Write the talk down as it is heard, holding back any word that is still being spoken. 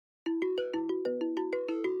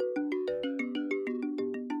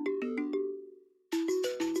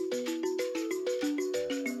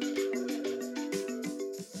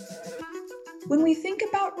When we think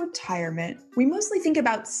about retirement, we mostly think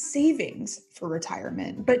about savings for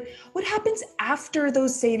retirement. But what happens after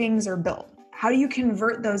those savings are built? How do you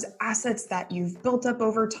convert those assets that you've built up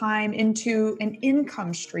over time into an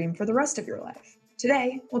income stream for the rest of your life?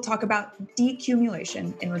 Today, we'll talk about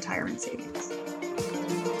decumulation in retirement savings.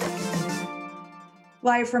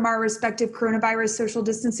 Live from our respective coronavirus social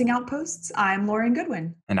distancing outposts, I'm Lauren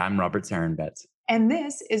Goodwin. And I'm Robert Sarenbetz. And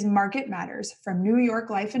this is Market Matters from New York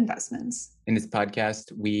Life Investments. In this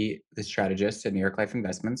podcast, we, the strategists at New York Life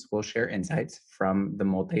Investments, will share insights from the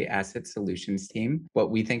multi-asset solutions team,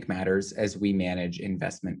 what we think matters as we manage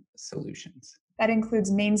investment solutions. That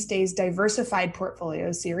includes Mainstay's diversified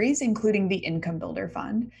portfolio series, including the Income Builder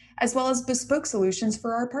Fund, as well as bespoke solutions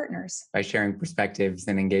for our partners. By sharing perspectives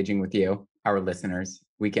and engaging with you, our listeners,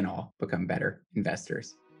 we can all become better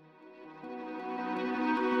investors.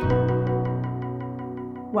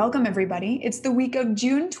 Welcome, everybody. It's the week of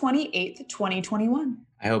June 28th, 2021.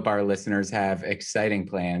 I hope our listeners have exciting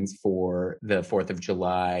plans for the 4th of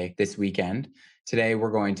July this weekend. Today, we're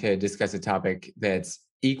going to discuss a topic that's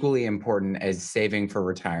equally important as saving for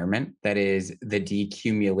retirement. That is the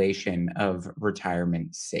decumulation of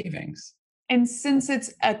retirement savings. And since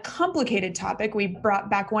it's a complicated topic, we brought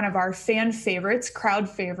back one of our fan favorites, crowd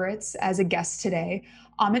favorites, as a guest today.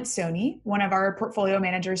 Amit Soni, one of our portfolio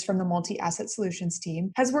managers from the Multi-Asset Solutions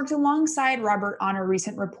team, has worked alongside Robert on a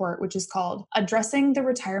recent report, which is called Addressing the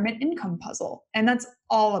Retirement Income Puzzle. And that's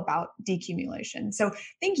all about decumulation. So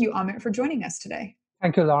thank you, Amit, for joining us today.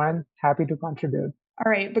 Thank you, Lauren. Happy to contribute.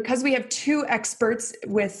 All right, because we have two experts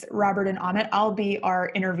with Robert and Amit, I'll be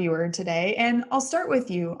our interviewer today. And I'll start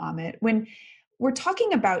with you, Amit. When we're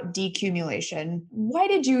talking about decumulation, why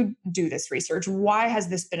did you do this research? Why has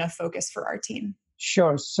this been a focus for our team?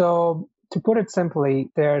 Sure. So to put it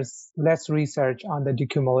simply, there's less research on the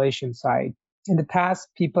decumulation side. In the past,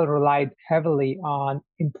 people relied heavily on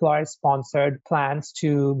employer-sponsored plans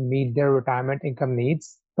to meet their retirement income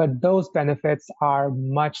needs, but those benefits are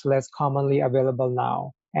much less commonly available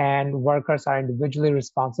now. And workers are individually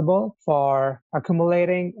responsible for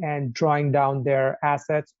accumulating and drawing down their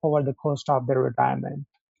assets over the course of their retirement.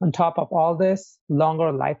 On top of all this,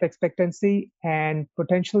 longer life expectancy and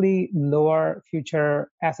potentially lower future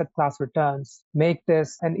asset class returns make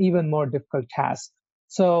this an even more difficult task.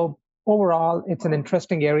 So overall, it's an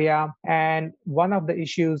interesting area and one of the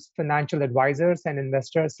issues financial advisors and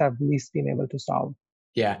investors have least been able to solve.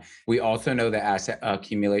 Yeah, we also know that asset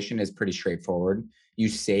accumulation is pretty straightforward. You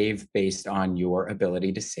save based on your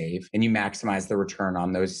ability to save, and you maximize the return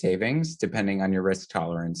on those savings depending on your risk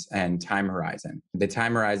tolerance and time horizon. The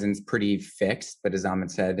time horizon is pretty fixed, but as Amit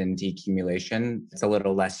said, in decumulation, it's a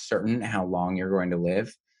little less certain how long you're going to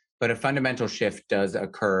live. But a fundamental shift does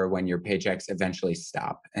occur when your paychecks eventually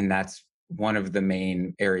stop, and that's one of the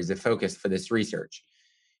main areas of focus for this research.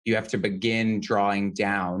 You have to begin drawing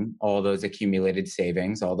down all those accumulated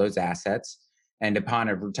savings, all those assets. And upon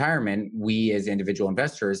a retirement, we as individual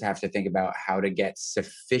investors have to think about how to get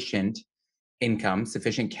sufficient income,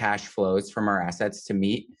 sufficient cash flows from our assets to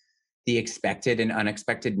meet the expected and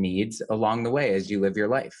unexpected needs along the way as you live your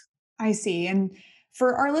life. I see. And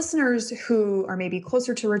for our listeners who are maybe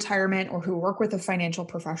closer to retirement or who work with a financial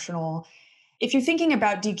professional, if you're thinking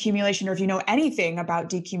about decumulation, or if you know anything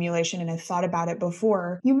about decumulation and have thought about it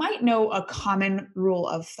before, you might know a common rule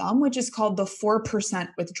of thumb, which is called the 4%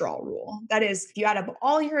 withdrawal rule. That is, if you add up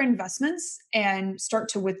all your investments and start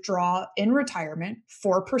to withdraw in retirement,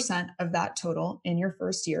 4% of that total in your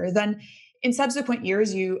first year, then in subsequent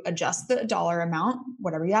years, you adjust the dollar amount,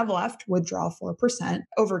 whatever you have left, withdraw 4%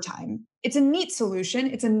 over time. It's a neat solution.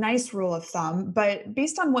 It's a nice rule of thumb, but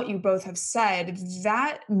based on what you both have said,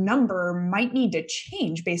 that number might need to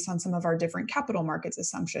change based on some of our different capital markets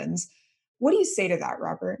assumptions. What do you say to that,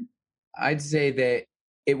 Robert? I'd say that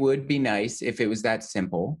it would be nice if it was that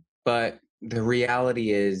simple, but the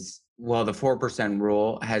reality is, well, the 4%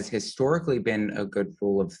 rule has historically been a good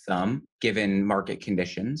rule of thumb given market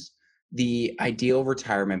conditions. The ideal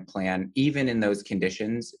retirement plan, even in those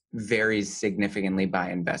conditions, varies significantly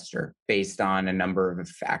by investor based on a number of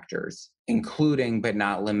factors, including but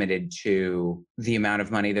not limited to the amount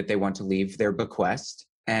of money that they want to leave their bequest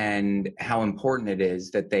and how important it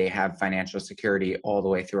is that they have financial security all the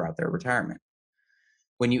way throughout their retirement.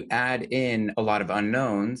 When you add in a lot of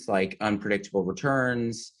unknowns like unpredictable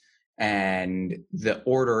returns, and the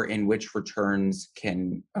order in which returns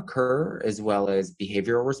can occur, as well as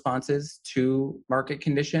behavioral responses to market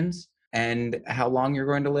conditions and how long you're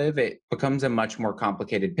going to live, it becomes a much more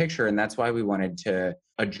complicated picture. And that's why we wanted to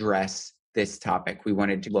address this topic. We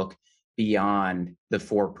wanted to look beyond the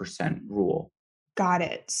 4% rule. Got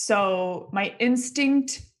it. So my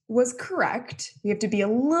instinct was correct. We have to be a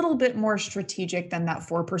little bit more strategic than that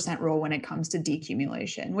 4% rule when it comes to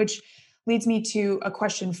decumulation, which leads me to a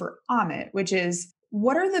question for Amit, which is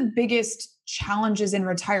what are the biggest challenges in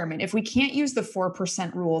retirement? If we can't use the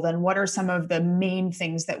 4% rule, then what are some of the main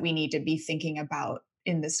things that we need to be thinking about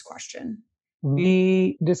in this question?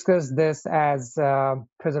 We discussed this as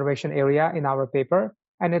preservation area in our paper,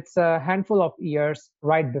 and it's a handful of years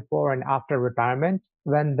right before and after retirement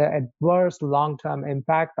when the adverse long-term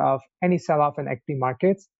impact of any sell-off in equity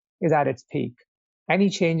markets is at its peak. Any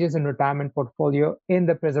changes in retirement portfolio in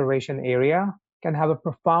the preservation area can have a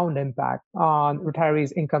profound impact on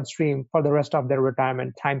retirees' income stream for the rest of their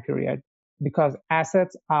retirement time period because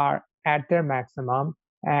assets are at their maximum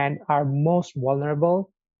and are most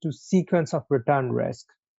vulnerable to sequence of return risk.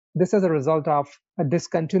 This is a result of a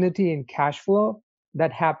discontinuity in cash flow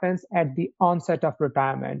that happens at the onset of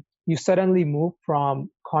retirement. You suddenly move from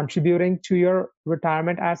contributing to your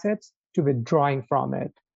retirement assets to withdrawing from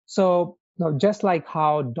it. So, just like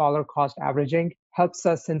how dollar cost averaging helps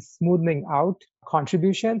us in smoothing out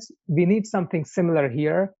contributions, we need something similar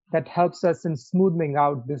here that helps us in smoothing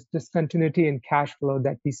out this discontinuity in cash flow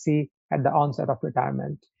that we see at the onset of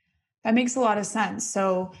retirement. That makes a lot of sense.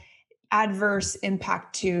 So, adverse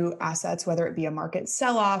impact to assets, whether it be a market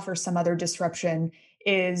sell off or some other disruption,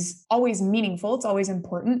 is always meaningful. It's always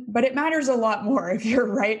important, but it matters a lot more if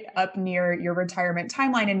you're right up near your retirement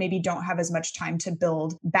timeline and maybe don't have as much time to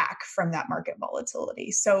build back from that market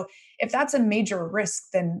volatility. So, if that's a major risk,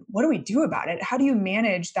 then what do we do about it? How do you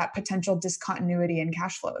manage that potential discontinuity in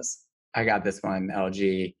cash flows? I got this one,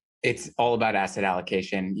 LG. It's all about asset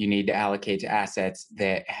allocation. You need to allocate to assets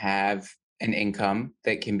that have an income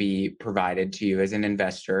that can be provided to you as an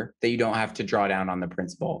investor that you don't have to draw down on the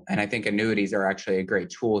principal. And I think annuities are actually a great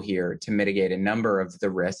tool here to mitigate a number of the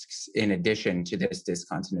risks in addition to this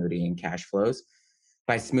discontinuity in cash flows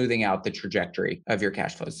by smoothing out the trajectory of your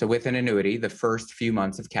cash flows. So with an annuity, the first few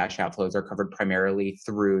months of cash outflows are covered primarily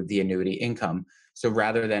through the annuity income. So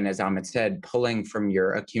rather than, as Amit said, pulling from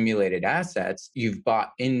your accumulated assets, you've bought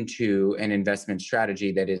into an investment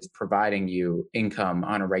strategy that is providing you income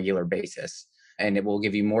on a regular basis. And it will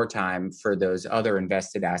give you more time for those other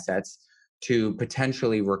invested assets to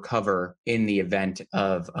potentially recover in the event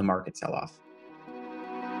of a market sell-off.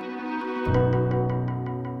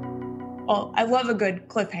 Well, I love a good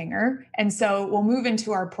cliffhanger. And so we'll move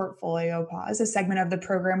into our portfolio pause, a segment of the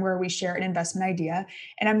program where we share an investment idea.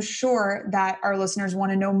 And I'm sure that our listeners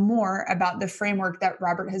want to know more about the framework that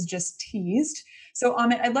Robert has just teased. So,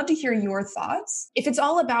 Amit, I'd love to hear your thoughts. If it's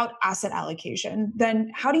all about asset allocation,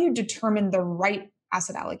 then how do you determine the right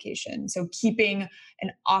asset allocation? So, keeping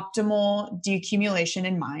an optimal decumulation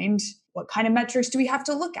in mind, what kind of metrics do we have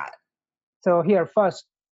to look at? So, here first,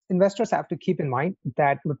 investors have to keep in mind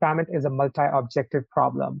that retirement is a multi-objective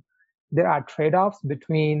problem. There are trade-offs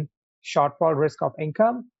between shortfall risk of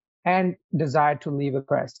income and desire to leave a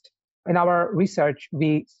crest. In our research,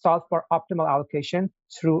 we solve for optimal allocation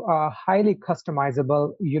through a highly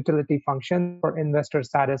customizable utility function for investor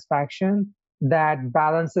satisfaction that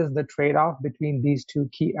balances the trade-off between these two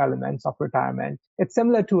key elements of retirement. It's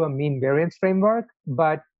similar to a mean variance framework,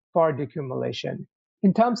 but for decumulation.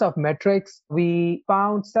 In terms of metrics, we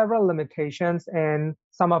found several limitations in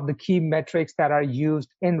some of the key metrics that are used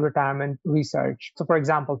in retirement research. So, for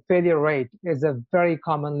example, failure rate is a very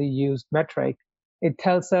commonly used metric. It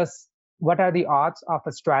tells us what are the odds of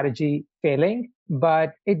a strategy failing,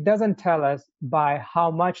 but it doesn't tell us by how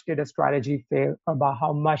much did a strategy fail or by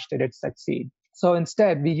how much did it succeed. So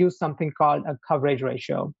instead, we use something called a coverage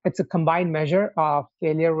ratio. It's a combined measure of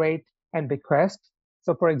failure rate and bequest.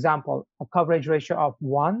 So for example, a coverage ratio of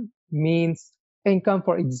 1 means income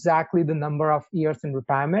for exactly the number of years in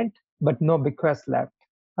retirement, but no bequest left.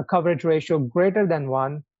 A coverage ratio greater than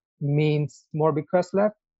 1 means more bequest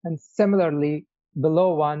left. And similarly,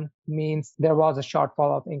 below 1 means there was a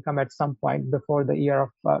shortfall of income at some point before the year of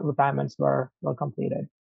retirements were completed.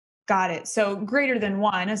 Got it. So greater than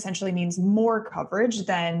 1 essentially means more coverage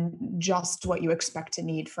than just what you expect to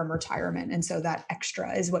need from retirement. And so that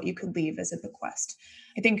extra is what you could leave as a bequest.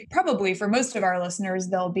 I think probably for most of our listeners,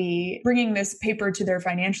 they'll be bringing this paper to their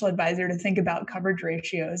financial advisor to think about coverage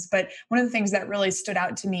ratios. But one of the things that really stood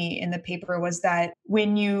out to me in the paper was that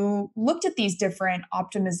when you looked at these different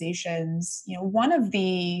optimizations, one of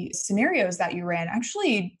the scenarios that you ran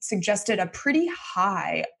actually suggested a pretty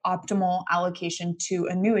high optimal allocation to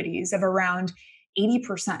annuities of around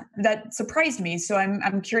 80%. That surprised me. So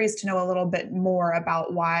I'm curious to know a little bit more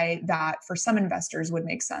about why that for some investors would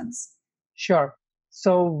make sense. Sure.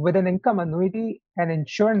 So with an income annuity, an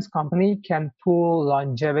insurance company can pool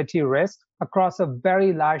longevity risk across a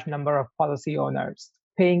very large number of policy owners.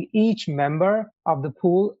 paying each member of the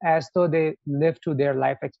pool as though they live to their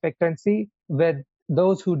life expectancy, with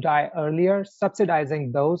those who die earlier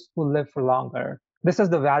subsidizing those who live for longer. This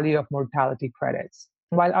is the value of mortality credits.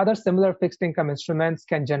 While other similar fixed income instruments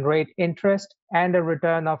can generate interest and a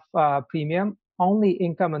return of premium, only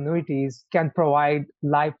income annuities can provide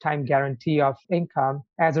lifetime guarantee of income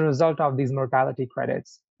as a result of these mortality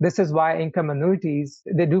credits. This is why income annuities,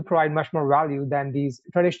 they do provide much more value than these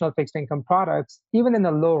traditional fixed income products, even in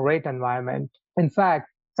a low rate environment. In fact,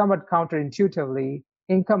 somewhat counterintuitively,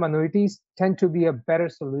 income annuities tend to be a better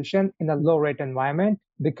solution in a low rate environment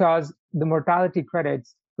because the mortality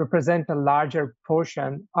credits represent a larger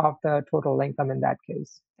portion of the total income in that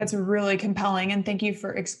case. That's really compelling. And thank you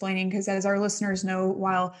for explaining, because as our listeners know,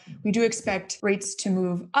 while we do expect rates to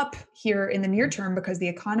move up here in the near term because the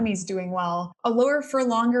economy is doing well, a lower for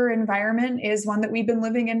longer environment is one that we've been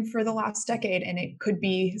living in for the last decade. And it could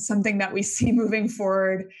be something that we see moving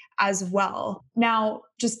forward as well. Now,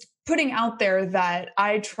 just putting out there that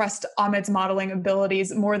I trust Amit's modeling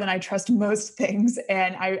abilities more than I trust most things.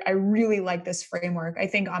 And I really like this framework. I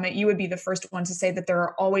think, Amit, you would be the first one to say that there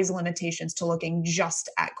are always limitations to looking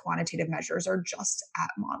just at quantitative measures or just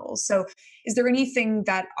at models. So is there anything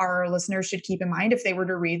that our listeners should keep in mind if they were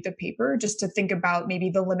to read the paper, just to think about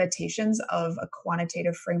maybe the limitations of a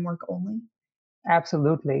quantitative framework only?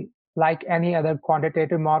 Absolutely. Like any other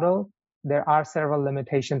quantitative model, there are several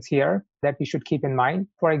limitations here that we should keep in mind.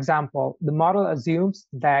 For example, the model assumes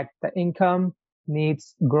that the income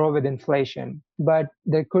needs grow with inflation, but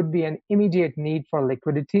there could be an immediate need for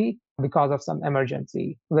liquidity because of some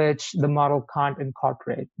emergency, which the model can't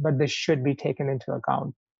incorporate, but this should be taken into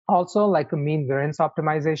account. Also, like a mean variance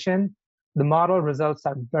optimization, the model results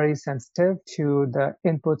are very sensitive to the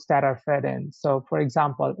inputs that are fed in. So, for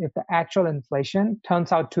example, if the actual inflation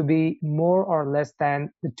turns out to be more or less than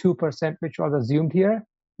the 2% which was assumed here,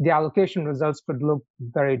 the allocation results could look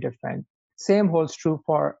very different. Same holds true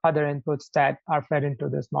for other inputs that are fed into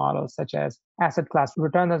this model, such as asset class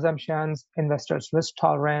return assumptions, investors' risk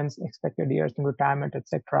tolerance, expected years in retirement,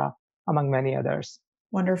 etc., among many others.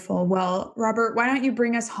 Wonderful. Well, Robert, why don't you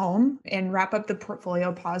bring us home and wrap up the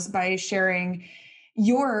portfolio pause by sharing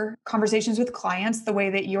your conversations with clients, the way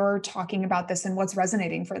that you're talking about this and what's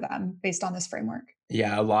resonating for them based on this framework?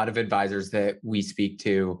 Yeah, a lot of advisors that we speak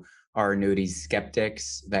to are annuities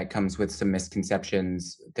skeptics. That comes with some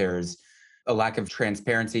misconceptions. There's a lack of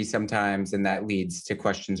transparency sometimes, and that leads to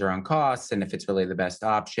questions around costs and if it's really the best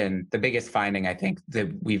option. The biggest finding, I think, that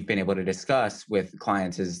we've been able to discuss with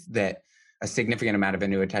clients is that a significant amount of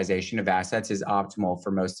annuitization of assets is optimal for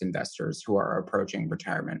most investors who are approaching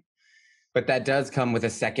retirement. But that does come with a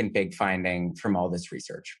second big finding from all this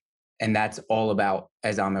research. And that's all about,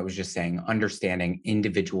 as Amit was just saying, understanding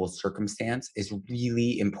individual circumstance is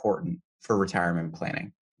really important for retirement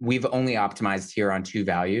planning. We've only optimized here on two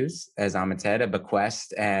values, as Amit said, a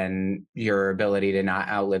bequest and your ability to not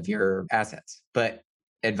outlive your assets. But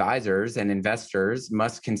advisors and investors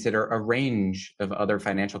must consider a range of other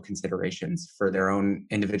financial considerations for their own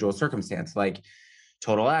individual circumstance, like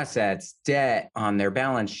total assets, debt on their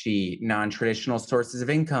balance sheet, non-traditional sources of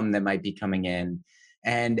income that might be coming in,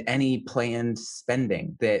 and any planned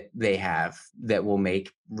spending that they have that will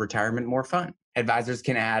make retirement more fun. Advisors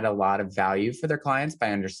can add a lot of value for their clients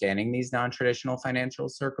by understanding these non-traditional financial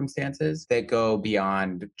circumstances that go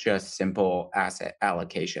beyond just simple asset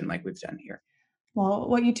allocation like we've done here. Well,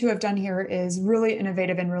 what you two have done here is really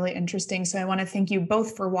innovative and really interesting. So I want to thank you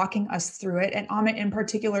both for walking us through it. And Amit, in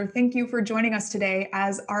particular, thank you for joining us today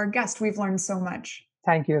as our guest. We've learned so much.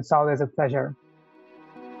 Thank you. It's always a pleasure.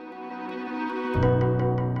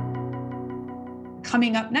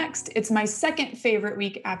 Coming up next, it's my second favorite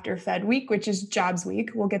week after Fed Week, which is Jobs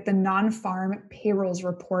Week. We'll get the non-farm payrolls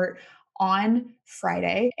report on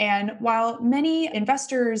Friday. And while many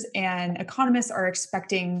investors and economists are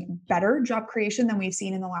expecting better job creation than we've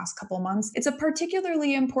seen in the last couple of months, it's a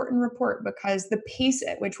particularly important report because the pace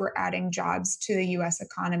at which we're adding jobs to the US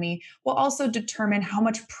economy will also determine how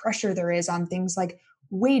much pressure there is on things like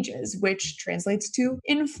wages, which translates to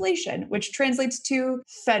inflation, which translates to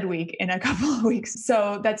Fed Week in a couple of weeks.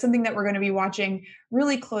 So that's something that we're going to be watching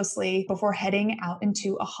really closely before heading out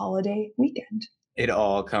into a holiday weekend. It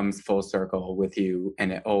all comes full circle with you,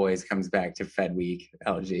 and it always comes back to Fed Week,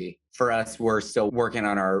 LG. For us, we're still working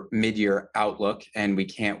on our mid-year outlook, and we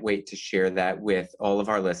can't wait to share that with all of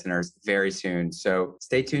our listeners very soon. So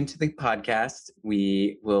stay tuned to the podcast.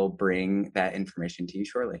 We will bring that information to you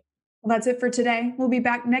shortly. Well, that's it for today. We'll be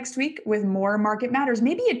back next week with more Market Matters,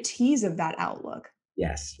 maybe a tease of that outlook.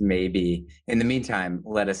 Yes, maybe. In the meantime,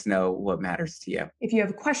 let us know what matters to you. If you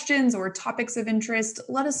have questions or topics of interest,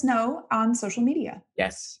 let us know on social media.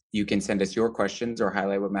 Yes, you can send us your questions or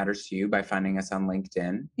highlight what matters to you by finding us on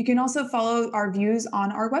LinkedIn. You can also follow our views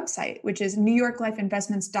on our website, which is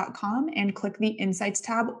newyorklifeinvestments.com, and click the Insights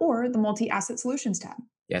tab or the Multi-Asset Solutions tab.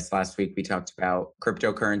 Yes, last week we talked about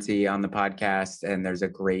cryptocurrency on the podcast, and there's a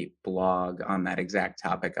great blog on that exact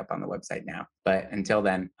topic up on the website now. But until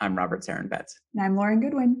then, I'm Robert Sarenbetz. And I'm Lauren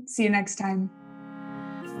Goodwin. See you next time.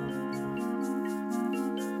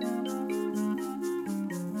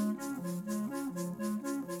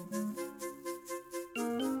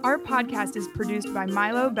 Our podcast is produced by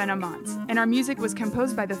Milo Benamont, and our music was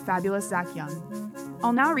composed by the fabulous Zach Young.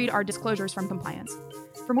 I'll now read our disclosures from compliance.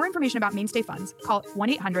 For more information about Mainstay Funds, call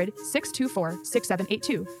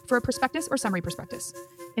 1-800-624-6782 for a prospectus or summary prospectus.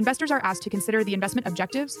 Investors are asked to consider the investment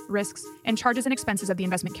objectives, risks, and charges and expenses of the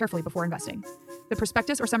investment carefully before investing. The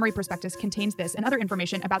prospectus or summary prospectus contains this and other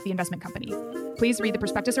information about the investment company. Please read the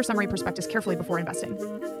prospectus or summary prospectus carefully before investing.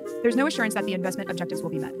 There's no assurance that the investment objectives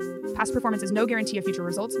will be met. Past performance is no guarantee of future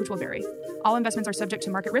results, which will vary. All investments are subject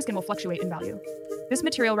to market risk and will fluctuate in value. This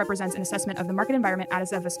material represents an assessment of the market environment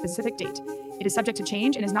as of a specific date. It is subject to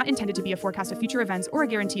change and is not intended to be a forecast of future events or a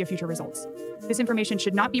guarantee of future results. This information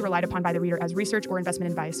should not be relied upon by the reader as research or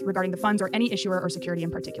investment advice regarding the funds or any issuer or security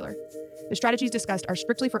in particular. The strategies discussed are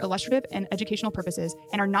strictly for illustrative and educational purposes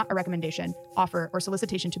and are not a recommendation, offer, or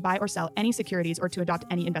solicitation to buy or sell any securities or to adopt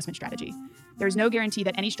any investment strategy. There is no guarantee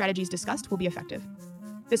that any strategies discussed will be effective.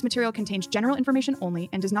 This material contains general information only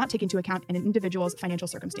and does not take into account an individual's financial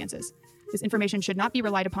circumstances. This information should not be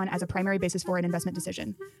relied upon as a primary basis for an investment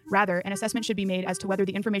decision. Rather, an assessment should be made as to whether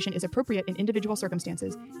the information is appropriate in individual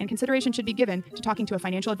circumstances, and consideration should be given to talking to a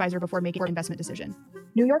financial advisor before making an investment decision.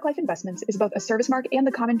 New York Life Investments is both a service mark and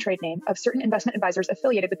the common trade name of certain investment advisors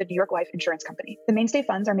affiliated with the New York Life Insurance Company. The Mainstay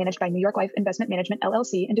Funds are managed by New York Life Investment Management,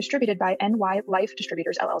 LLC, and distributed by NY Life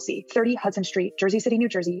Distributors, LLC, 30 Hudson Street, Jersey City, New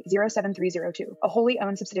Jersey, 07302, a wholly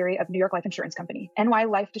owned subsidiary of New York Life Insurance Company. NY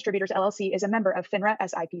Life Distributors, LLC is a member of FINRA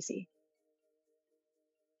SIPC.